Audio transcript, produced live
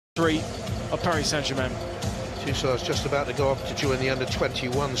3 of Paris Saint-Germain. Toussaint's just about to go off to join the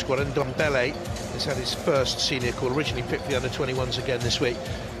under-21 squad, and Ndombele has had his first senior call, originally picked the under-21s again this week,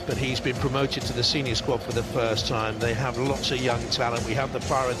 but he's been promoted to the senior squad for the first time. They have lots of young talent. We have the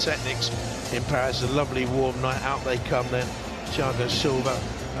pyrotechnics in Paris, a lovely warm night, out they come then. Thiago Silva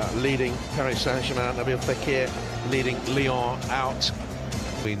leading Paris Saint-Germain, Nabil Fekir leading Lyon out.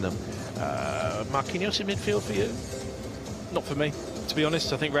 Between them. Marquinhos in midfield for you? Not for me, to be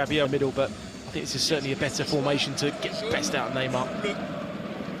honest. I think Rabiot in the middle, but I think this is certainly a better formation to get the best out of Neymar.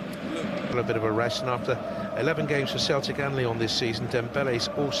 A bit of a rest, and after 11 games for Celtic and Lyon this season, Dembele's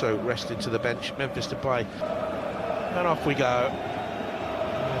also rested to the bench. Memphis Depay, and off we go.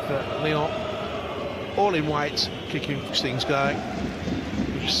 With Lyon all in white, keeping things going.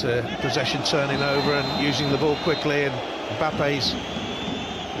 It's possession turning over and using the ball quickly, and Mbappe's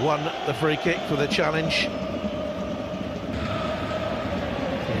won the free kick for the challenge.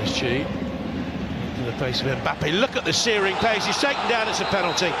 Psg to the pace of Mbappe. Look at the searing pace. He's taken down. It's a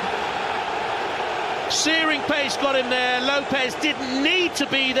penalty. Searing pace got him there. Lopez didn't need to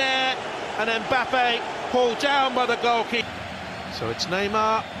be there, and Mbappe pulled down by the goalkeeper. So it's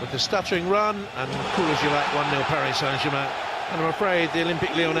Neymar with the stuttering run, and cool as you like, 1-0 Paris Saint-Germain. And I'm afraid the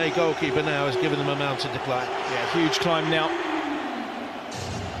Olympique Lyonnais goalkeeper now has given them a mountain to climb. Yeah, huge climb now.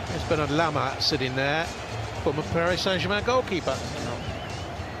 There's Bernard Lama sitting there, former Paris Saint-Germain goalkeeper,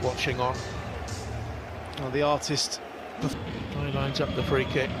 watching on. Well, the artist. He lines up the free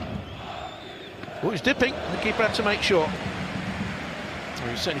kick. Oh, he's dipping. The keeper had to make sure. He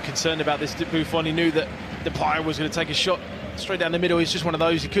was certainly concerned about this. Buffon, he knew that Depay was going to take a shot straight down the middle. He's just one of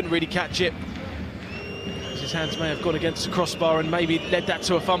those, he couldn't really catch it. His hands may have gone against the crossbar and maybe led that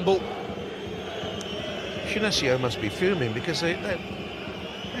to a fumble. Genesio must be fuming because they've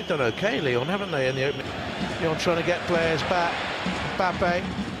done okay, Lyon, haven't they, in the opening? Lyon trying to get players back. Mbappe,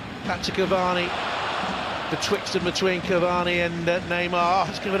 back to Cavani. Betwixt and between Cavani and Neymar. Oh,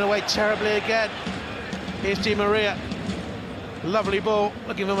 it's given away terribly again. Here's Di Maria. Lovely ball.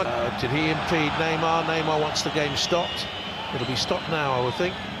 Looking for did he impede Neymar? Neymar wants the game stopped. It'll be stopped now, I would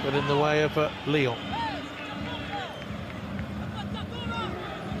think, but in the way of Lyon.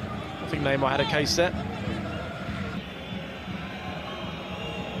 I think Neymar had a case there.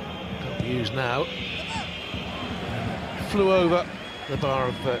 Used now. Flew over the bar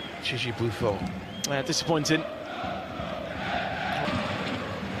of Psg Buffon. Disappointing.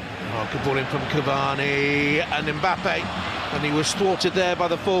 Oh, good ball in from Cavani and Mbappe, and he was thwarted there by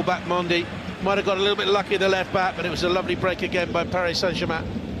the full-back Mondi. Might have got a little bit lucky the left back, but it was a lovely break again by Paris Saint-Germain.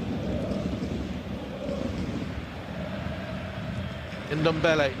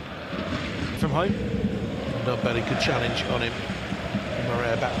 Ndombele from home. Ndombele could challenge on him.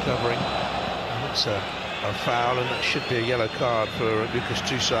 Maria back covering. That's a foul, and that should be a yellow card for Lucas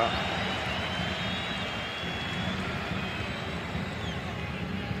Toussaint.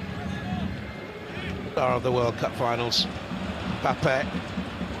 Star of the World Cup finals, Mbappe.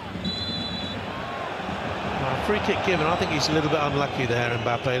 Free kick given. I think he's a little bit unlucky there,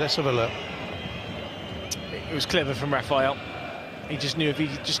 Mbappe. Let's have a look. It was clever from Raphael. He just knew if he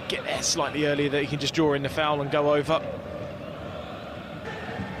could just get there slightly earlier that he can just draw in the foul and go over.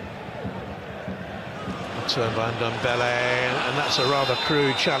 Turn by Ndombele, and that's a rather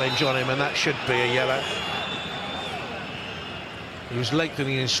crude challenge on him, and that should be a yellow. He was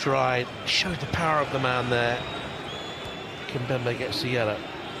lengthening his stride, showed the power of the man there. Kimpembe gets the yellow.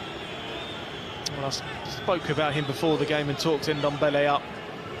 Well, I spoke about him before the game and talked Ndombele up.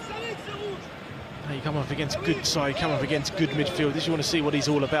 Now you come up against a good side, come up against good midfield. This you want to see what he's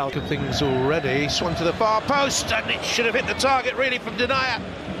all about. Good things already. Swung to the far post, and it should have hit the target really from Denayer.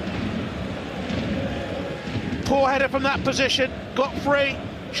 Poor header from that position, got free,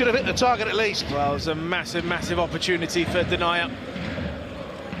 should have hit the target at least. Well, it was a massive, massive opportunity for Denayer.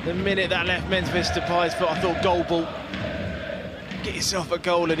 The minute that left Memphis Depay's foot, I thought goal ball. Get yourself a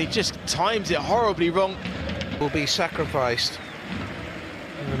goal, and he just times it horribly wrong. Will be sacrificed.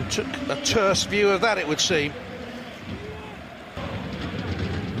 And took a terse view of that, it would seem.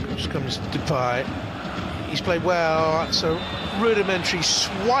 Across comes Depay. He's played well. It's a rudimentary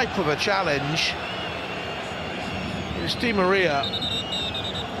swipe of a challenge. It's Di Maria,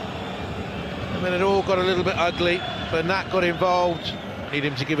 and then it all got a little bit ugly. Bernat got involved. Need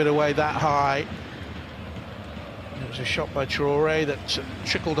him to give it away that high. It was a shot by Traoré that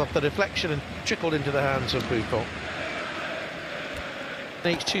trickled off the deflection and trickled into the hands of Buffon.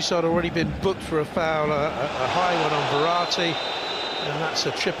 Toussaint already been booked for a foul, a high one on Verratti, and that's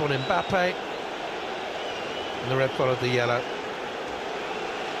a trip on Mbappe. And the red followed the yellow.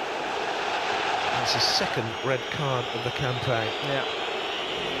 That's his second red card of the campaign. Yeah.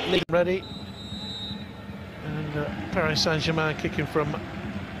 Ready. And Paris Saint-Germain kicking from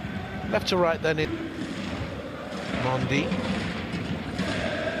left to right then in. Mondi.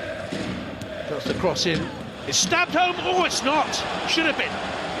 Got the cross in. It's stabbed home. Oh, it's not. Should have been.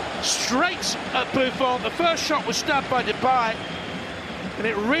 Straight at Buffon. The first shot was stabbed by Depay. And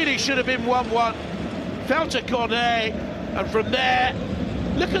it really should have been 1-1. Fell to Cornet. And from there,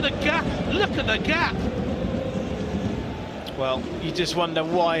 look at the gap. Look at the gap. Well, you just wonder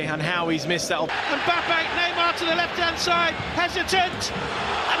why and how he's missed that. And Mbappe, Neymar to the left-hand side, hesitant,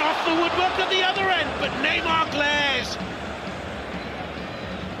 and off the woodwork at the other end, but Neymar glares.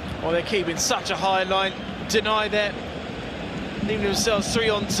 Well, they're keeping such a high line, deny there, leaving themselves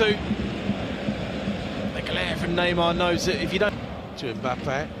 3-on-2. The glare from Neymar knows that if you don't... To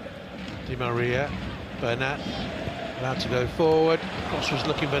Mbappe, Di Maria, Bernat, allowed to go forward. Cross was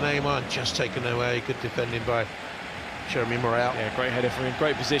looking for Neymar and just taken away. Good defending by Jeremy Morel. Yeah, great header from him,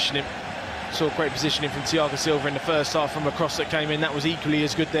 great positioning. Saw great positioning from Thiago Silva in the first half from a cross that came in. That was equally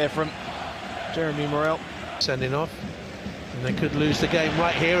as good there from Jeremy Morel. Sending off, and they could lose the game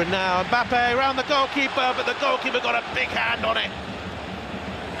right here and now. Mbappe around the goalkeeper, but the goalkeeper got a big hand on it.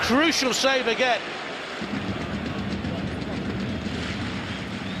 Crucial save again.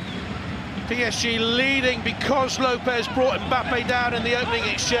 PSG leading because Lopez brought Mbappe down in the opening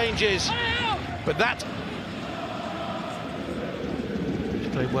exchanges. But that...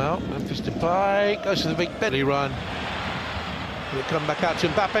 Played well. Memphis Depay goes to the big belly run. Will it come back out to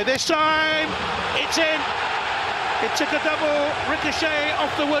Mbappe this time? It's in. It took a double ricochet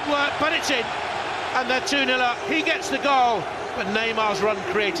off the woodwork, but it's in. And they're 2-0 up. He gets the goal, but Neymar's run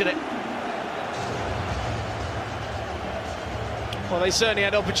created it. Well, they certainly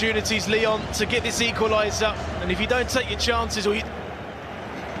had opportunities, Lyon, to get this equaliser. And if you don't take your chances or you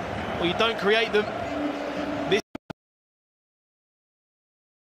don't create them,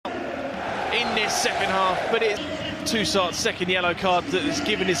 in this second half, but it's Toussaint's second yellow card that has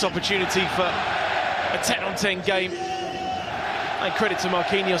given this opportunity for a 10-on-10 game. And credit to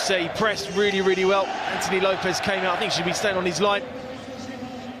Marquinhos there, he pressed really, really well. Anthony Lopez came out, I think he should be staying on his line.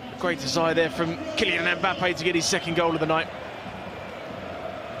 Great desire there from Kylian Mbappe to get his second goal of the night.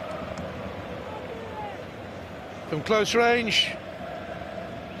 From close range,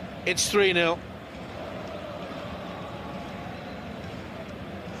 it's 3-0.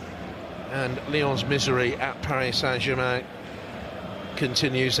 And Lyon's misery at Paris Saint-Germain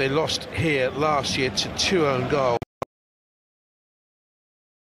continues. They lost here last year to 2 own goals.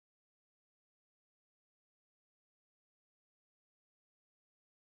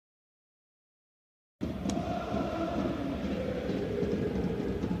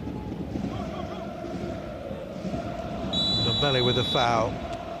 Belly with a foul.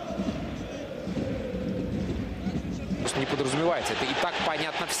 Не подразумевается, это и так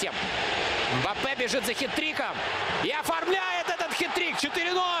понятно всем. Мбаппе бежит за хит-триком и оформляет этот хит-трик.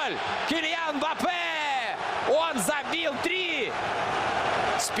 4-0. Килиан Мбаппе. Он забил 3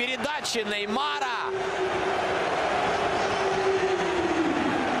 с передачи Неймара.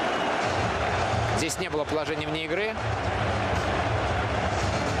 Здесь не было положения вне игры.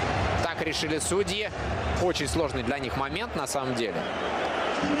 Так решили судьи. Очень сложный для них момент на самом деле.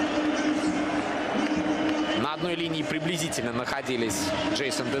 На одной линии приблизительно находились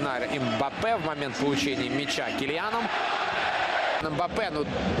Джейсон Денайр и Мбаппе в момент получения мяча Килианом. Мбаппе, ну,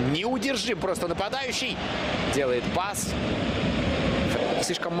 неудержим просто нападающий. Делает пас.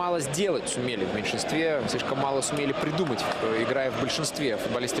 Слишком мало сделать сумели в меньшинстве, слишком мало сумели придумать, играя в большинстве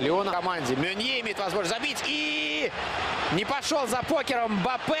футболисты Лиона. В команде Мюнье имеет возможность забить и не пошел за покером.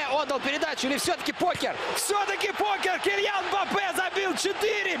 Мбаппе отдал передачу или все-таки покер? Все-таки покер! Килиан Мбаппе забил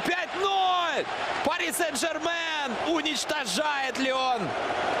 4, 5-0! Пари Сен-Жермен уничтожает Лион.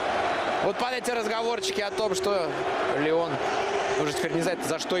 Вот под эти разговорчики о том, что Лион уже теперь не знает,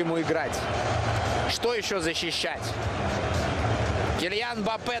 за что ему играть. Что еще защищать? Килиан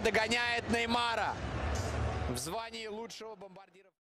Мбаппе догоняет Неймара в звании лучшего бомбардира.